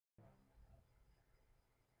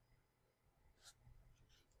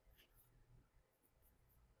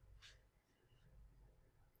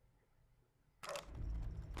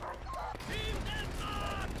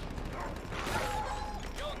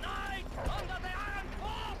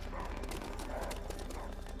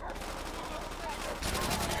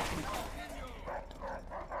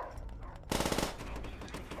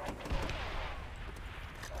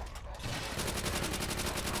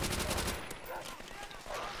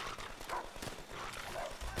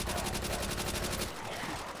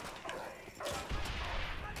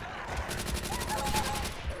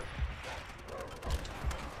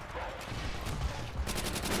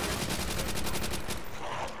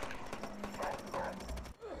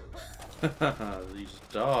These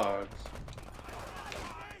dogs.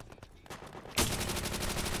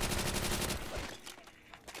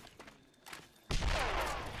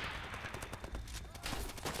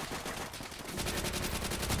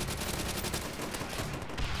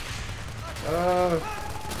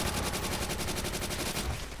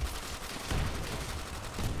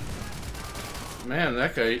 Man,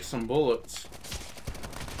 that guy ate some bullets.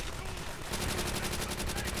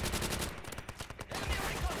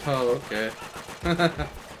 Oh, okay.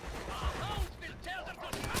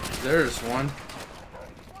 There's one.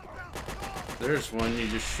 There's one. You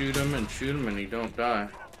just shoot him and he don't die.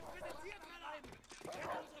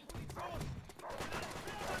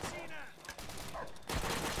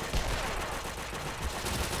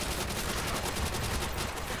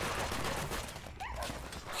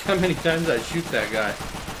 How many times I shoot that guy?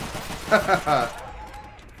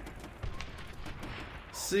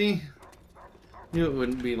 See? Knew it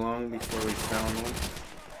wouldn't be long before we found one.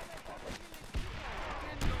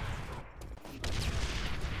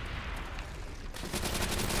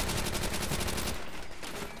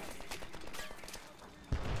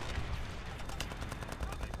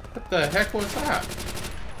 What the heck was that?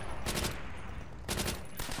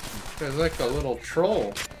 There's like a little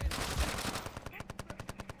troll.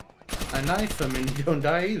 I knife him and you don't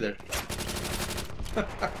die either.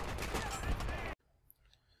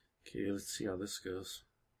 Okay, let's see how this goes.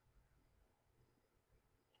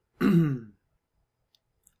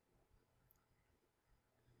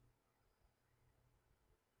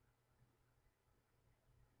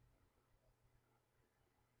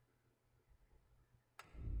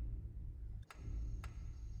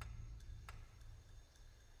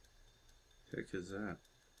 Heck is that?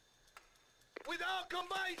 With our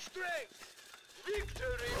combined strength,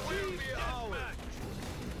 victory will be ours.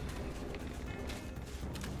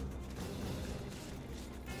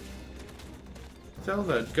 Tell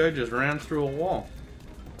that guy just ran through a wall.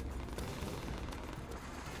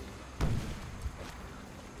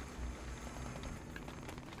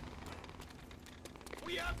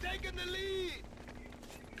 We have taken the lead.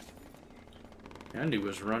 And he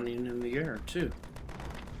was running in the air too.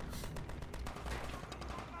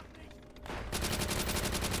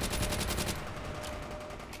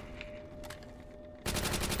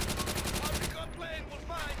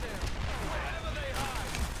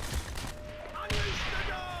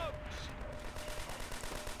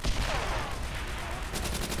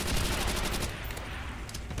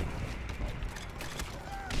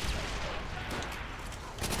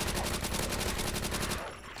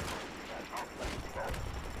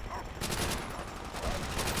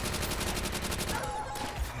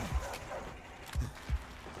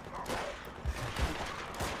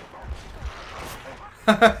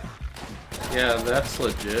 Yeah, that's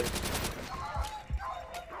legit.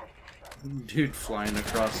 Dude flying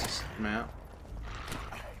across this map.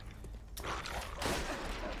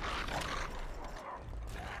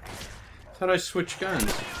 How'd I switch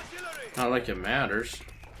guns? Not like it matters.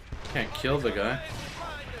 Can't kill the guy.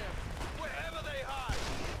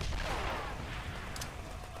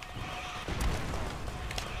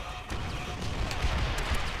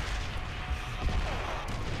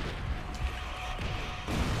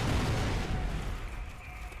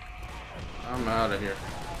 I'm out of here.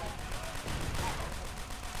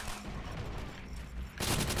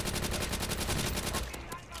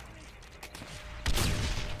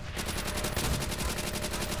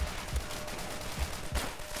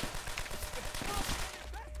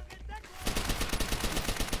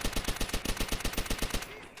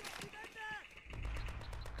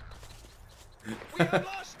 We have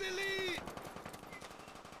lost the lead.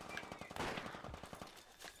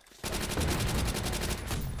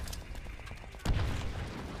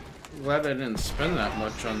 Glad I didn't spend that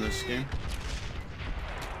much on this game.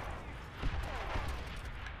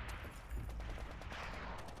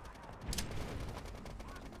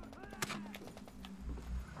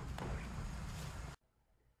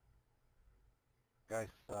 Guys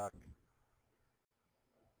suck.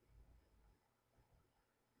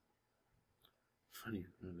 Funny,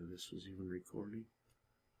 none of this was even recording.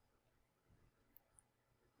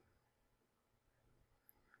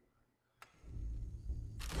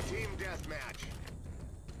 Team deathmatch.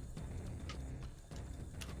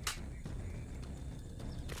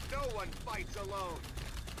 No one fights alone.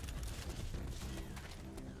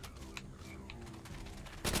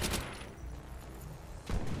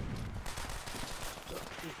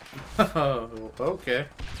 Oh, okay.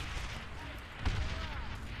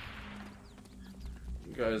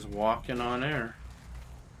 You guys walking on air.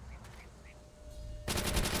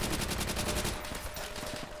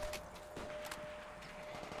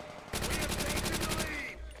 We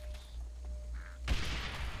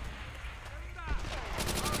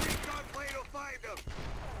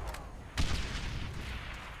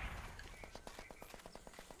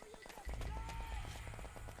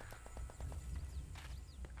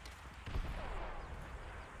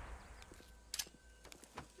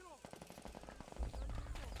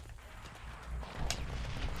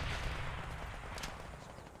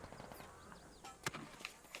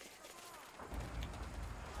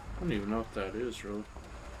don't even know what that is, really.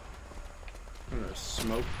 A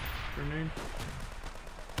smoke grenade?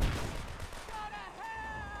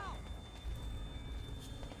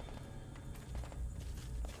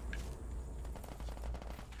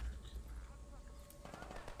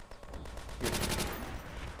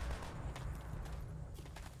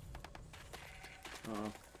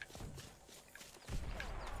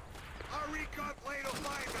 Our recon plane will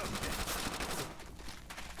find them.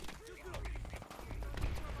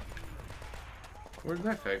 Where'd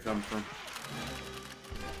that guy come from?